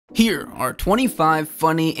Here are 25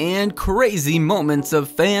 funny and crazy moments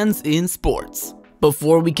of fans in sports.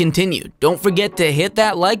 Before we continue, don't forget to hit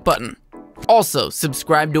that like button. Also,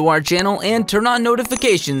 subscribe to our channel and turn on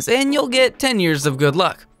notifications and you'll get 10 years of good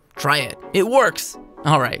luck. Try it, it works.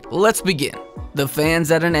 Alright, let's begin. The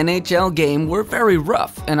fans at an NHL game were very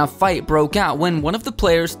rough and a fight broke out when one of the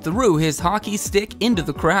players threw his hockey stick into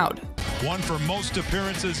the crowd. One for most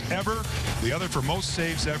appearances ever, the other for most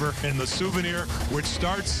saves ever, and the souvenir, which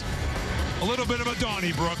starts a little bit of a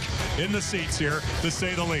Donnybrook in the seats here, to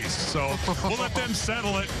say the least. So we'll let them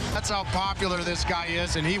settle it. That's how popular this guy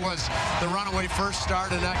is, and he was the runaway first star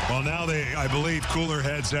tonight. Well, now I believe cooler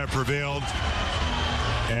heads have prevailed,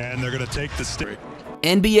 and they're going to take the stick.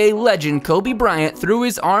 NBA legend Kobe Bryant threw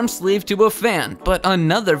his arm sleeve to a fan, but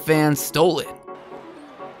another fan stole it.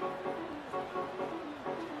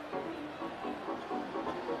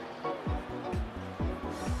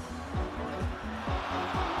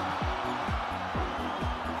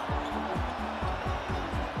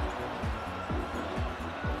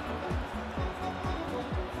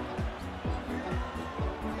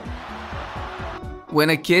 When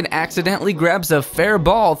a kid accidentally grabs a fair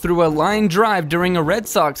ball through a line drive during a Red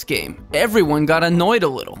Sox game, everyone got annoyed a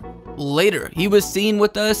little. Later, he was seen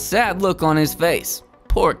with a sad look on his face.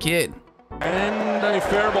 Poor kid. And a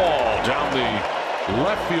fair ball down the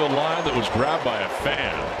left field line that was grabbed by a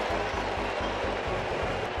fan.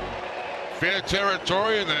 Fair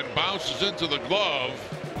territory, and then bounces into the glove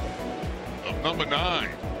of number 9.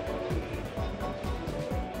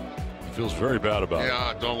 Feels very bad about it.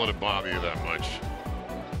 Yeah, don't let it bother you that much.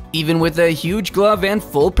 Even with a huge glove and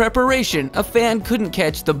full preparation, a fan couldn't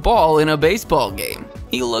catch the ball in a baseball game.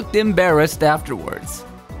 He looked embarrassed afterwards.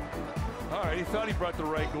 All right, he thought he brought the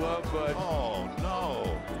right glove, but Oh,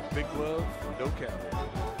 no. big glove, no cap.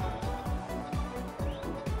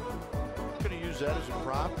 Gonna use that as a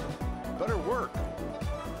prop. Better work.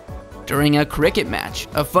 During a cricket match,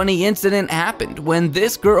 a funny incident happened when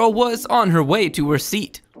this girl was on her way to her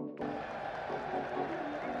seat.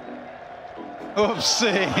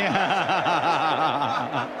 Oopsie.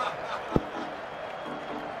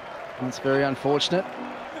 That's very unfortunate.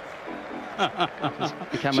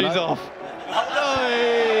 She's off.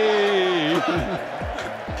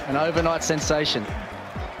 An overnight sensation.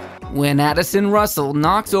 When Addison Russell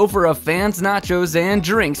knocks over a fan's nachos and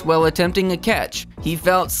drinks while attempting a catch, he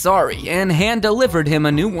felt sorry and hand-delivered him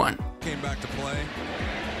a new one. Came back to play,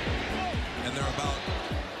 and they're about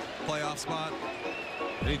playoff spot.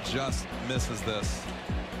 He just misses this.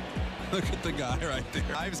 Look at the guy right there.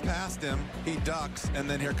 Dives past him, he ducks, and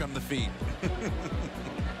then here come the feet.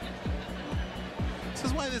 This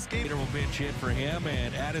is why this game will bench in for him,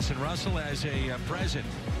 and Addison Russell as a present.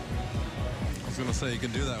 I was gonna say you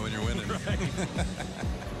can do that when you're winning. Right.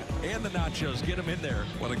 And the nachos, get him in there.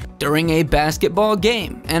 During a basketball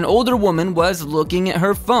game, an older woman was looking at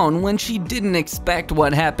her phone when she didn't expect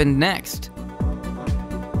what happened next.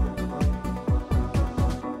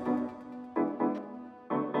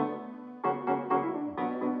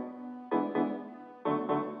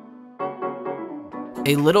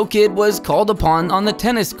 A little kid was called upon on the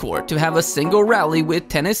tennis court to have a single rally with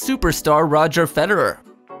tennis superstar Roger Federer.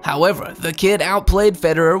 However, the kid outplayed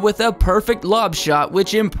Federer with a perfect lob shot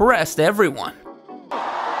which impressed everyone. Did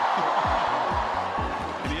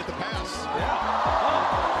he hit the pass? Yeah.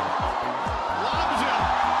 Lobs it.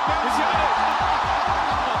 He's got it.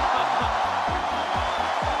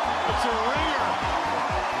 It's a ringer.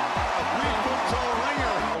 A 3-foot-tall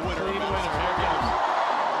ringer. A winner. Clean winner. Here goes.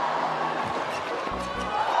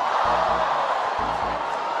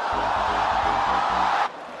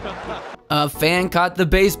 A fan caught the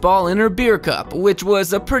baseball in her beer cup, which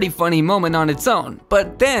was a pretty funny moment on its own,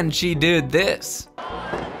 but then she did this. Hey,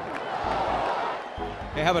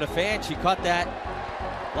 how about a fan? She caught that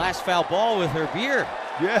last foul ball with her beer.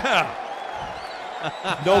 Yeah.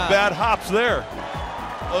 No bad hops there.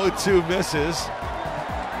 0-2 misses.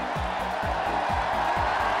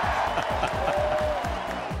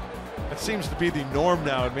 That seems to be the norm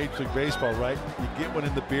now in Major League Baseball, right? You get one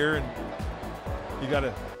in the beer and you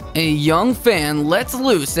gotta... A young fan lets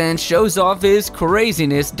loose and shows off his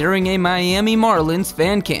craziness during a Miami Marlins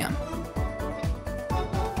fan cam.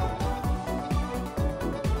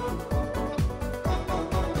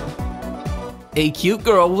 A cute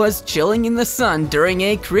girl was chilling in the sun during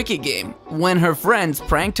a cricket game when her friends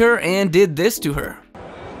pranked her and did this to her.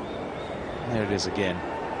 There it is again.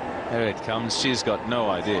 There it comes. She's got no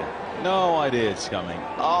idea. No idea it's coming.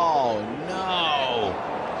 Oh, no.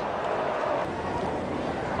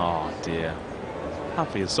 Oh, dear. I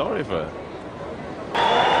feel sorry for her.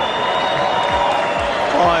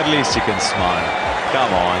 Oh, at least you can smile.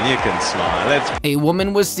 Come on, you can smile. A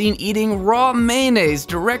woman was seen eating raw mayonnaise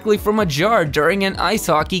directly from a jar during an ice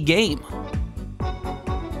hockey game.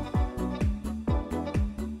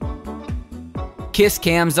 Kiss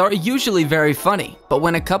cams are usually very funny, but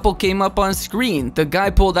when a couple came up on screen, the guy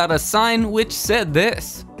pulled out a sign which said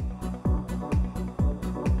this.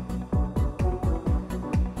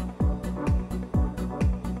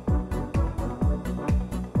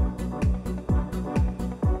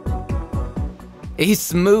 A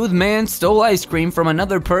smooth man stole ice cream from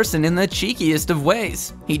another person in the cheekiest of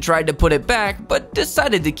ways. He tried to put it back, but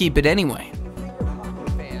decided to keep it anyway.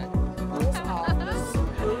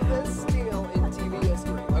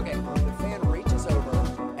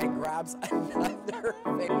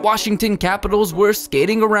 Washington Capitals were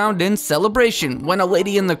skating around in celebration when a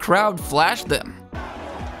lady in the crowd flashed them.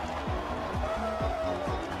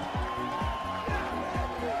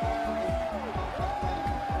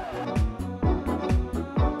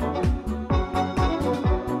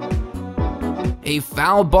 A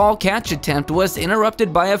foul ball catch attempt was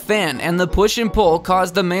interrupted by a fan, and the push and pull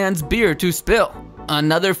caused the man's beer to spill.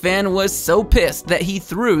 Another fan was so pissed that he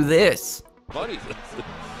threw this. Buddy.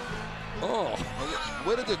 Oh,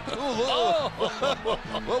 what did it do? Oh.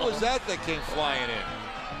 What was that came flying in?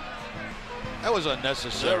 That was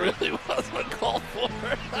unnecessary. That really was uncalled for.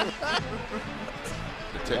 I'd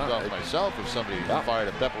take off myself if somebody fired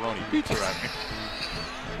a pepperoni pizza at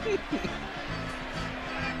me.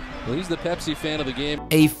 Well, he's the Pepsi fan of the game.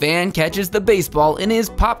 A fan catches the baseball in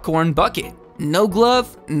his popcorn bucket. No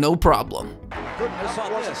glove, no problem. Goodness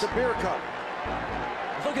on this. A beer cup.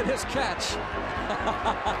 Look at his catch.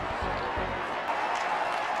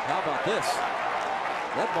 How about this?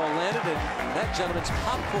 That ball landed in that gentleman's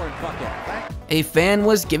popcorn bucket. A fan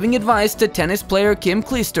was giving advice to tennis player Kim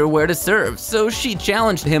Clijsters where to serve, so she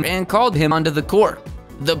challenged him and called him onto the court.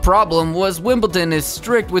 The problem was Wimbledon is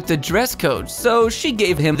strict with the dress code, so she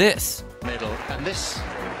gave him this. Middle, and this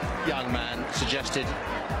young man suggested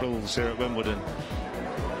rules here at Wimbledon.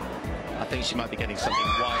 I think she might be getting something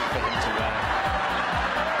white for him to wear.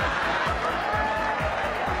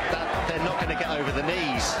 They're not going to get over the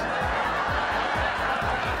knees.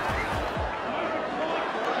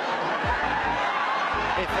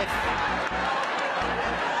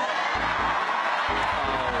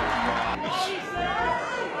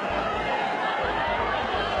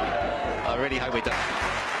 I really hope we don't.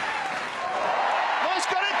 Oh, he's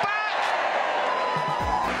got it back!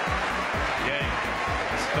 Yeah,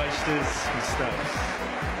 mistakes.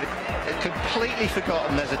 They've completely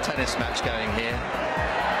forgotten there's a tennis match going here.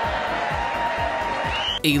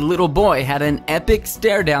 A little boy had an epic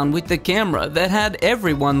stare down with the camera that had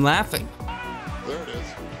everyone laughing. There it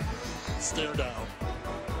is. Stare down.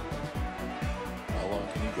 How long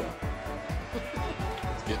can you go?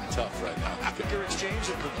 It's getting tough right now. Your exchange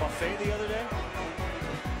at the buffet the other day?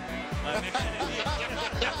 That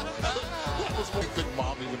was one thing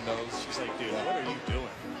Mom even knows. She's like, dude, what are you doing?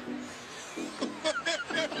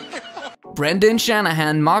 Brendan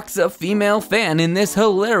Shanahan mocks a female fan in this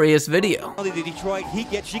hilarious video. The Detroit,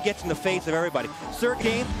 she gets in the face of everybody. Third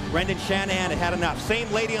game, Brendan Shanahan had enough. Same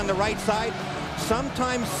lady on the right side.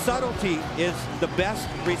 Sometimes subtlety is the best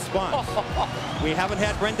response. We haven't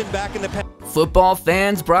had Brendan back in the past. Football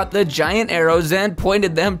fans brought the giant arrows and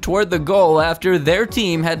pointed them toward the goal after their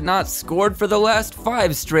team had not scored for the last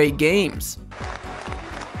 5 straight games.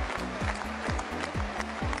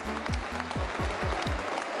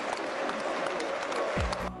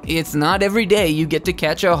 It's not every day you get to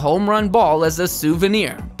catch a home run ball as a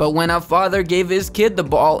souvenir, but when a father gave his kid the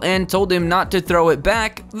ball and told him not to throw it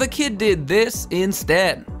back, the kid did this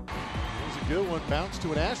instead. Here's a good one, bounce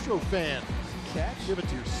to an Astro fan. Catch, give it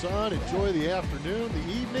to your son, enjoy the afternoon, the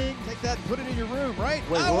evening. Take that and put it in your room, right?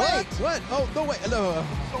 Wait, oh, what? Wait, what? Oh, no, wait. No.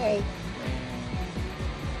 Oh.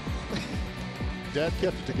 Dad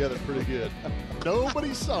kept it together pretty good.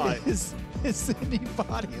 Nobody saw it. Is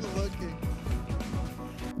anybody looking?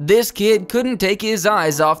 This kid couldn't take his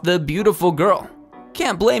eyes off the beautiful girl.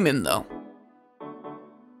 Can't blame him though.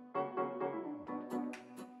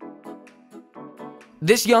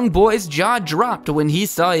 This young boy's jaw dropped when he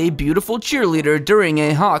saw a beautiful cheerleader during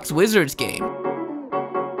a Hawks-Wizards game.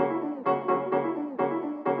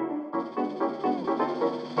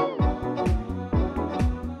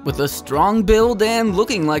 With a strong build and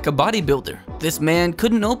looking like a bodybuilder, this man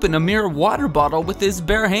couldn't open a mere water bottle with his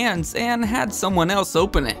bare hands and had someone else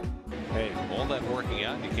open it. Hey, all that working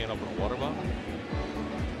out and you can't open a water bottle?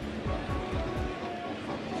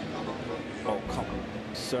 Oh, come on.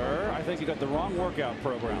 Sir, I think you got the wrong workout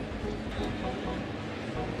program.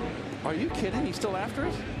 Are you kidding? He's still after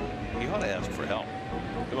it? You ought to ask for help.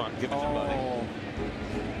 Come on, give it to buddy.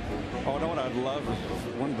 Oh, no, what I'd love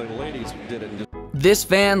if one of the ladies did it. This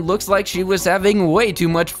fan looks like she was having way too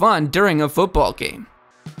much fun during a football game.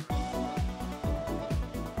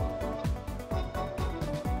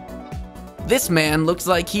 This man looks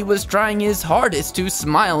like he was trying his hardest to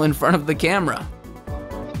smile in front of the camera.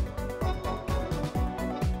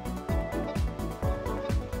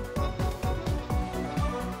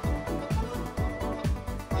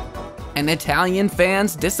 An Italian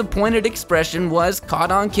fan's disappointed expression was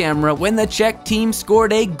caught on camera when the Czech team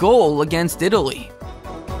scored a goal against Italy.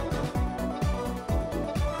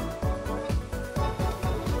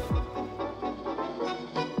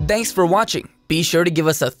 Thanks for watching. Be sure to give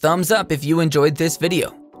us a thumbs up if you enjoyed this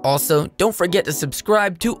video. Also, don't forget to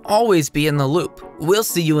subscribe to always be in the loop. We'll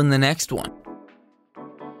see you in the next one.